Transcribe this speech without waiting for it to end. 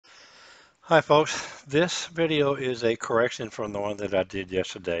Hi folks, this video is a correction from the one that I did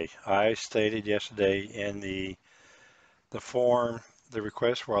yesterday. I stated yesterday in the form, the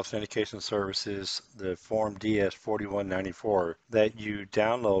request for authentication services, the form DS4194 that you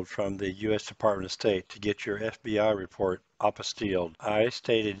download from the U.S. Department of State to get your FBI report apostilled. I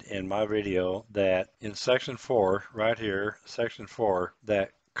stated in my video that in section 4, right here, section 4,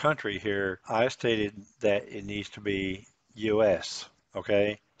 that country here, I stated that it needs to be U.S.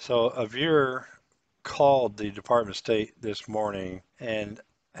 Okay, so a viewer called the Department of State this morning and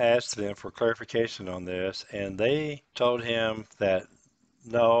asked them for clarification on this, and they told him that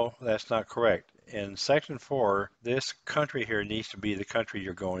no, that's not correct. In Section 4, this country here needs to be the country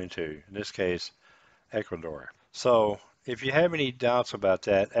you're going to, in this case, Ecuador. So if you have any doubts about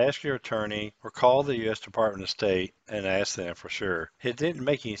that, ask your attorney or call the U.S. Department of State and ask them for sure. It didn't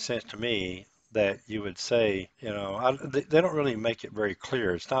make any sense to me that you would say, they don't really make it very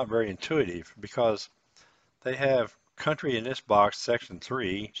clear. It's not very intuitive because they have country in this box, section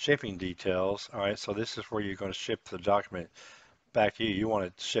 3, shipping details. All right, so this is where you're going to ship the document back to you. You want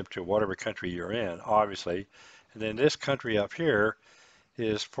it shipped to whatever country you're in, obviously. And then this country up here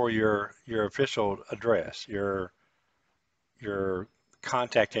is for your official address, your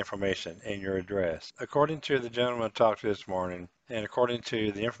contact information and your address. According to the gentleman I talked to this morning, and according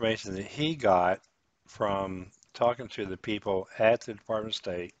to the information that he got from talking to the people at the Department of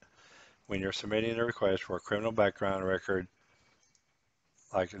State, when you're submitting a request for a criminal background record,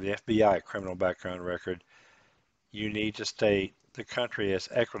 like the FBI criminal background record, you need to state the country as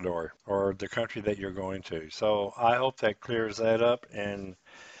Ecuador or the country that you're going to. So I hope that clears that up and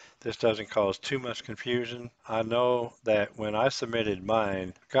this doesn't cause too much confusion. I know that when I submitted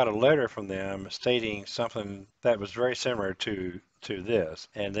mine, I got a letter from them stating something that was very similar to this,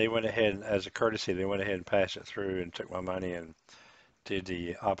 and they went ahead and, as a courtesy, they went ahead and passed it through and took my money and did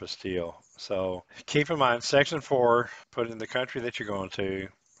the apostille. So keep in mind, section 4, put in the country that you're going to,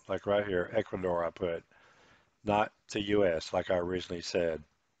 like right here, Ecuador I put, not the U.S. like I originally said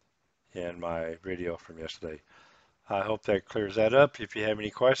in my video from yesterday. I hope that clears that up. If you have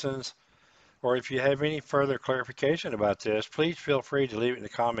any questions or if you have any further clarification about this, please feel free to leave it in the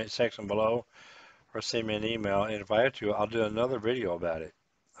comment section below or send me an email. And if I have to, I'll do another video about it.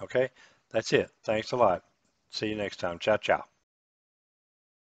 Okay, that's it. Thanks a lot. See you next time. Ciao, ciao.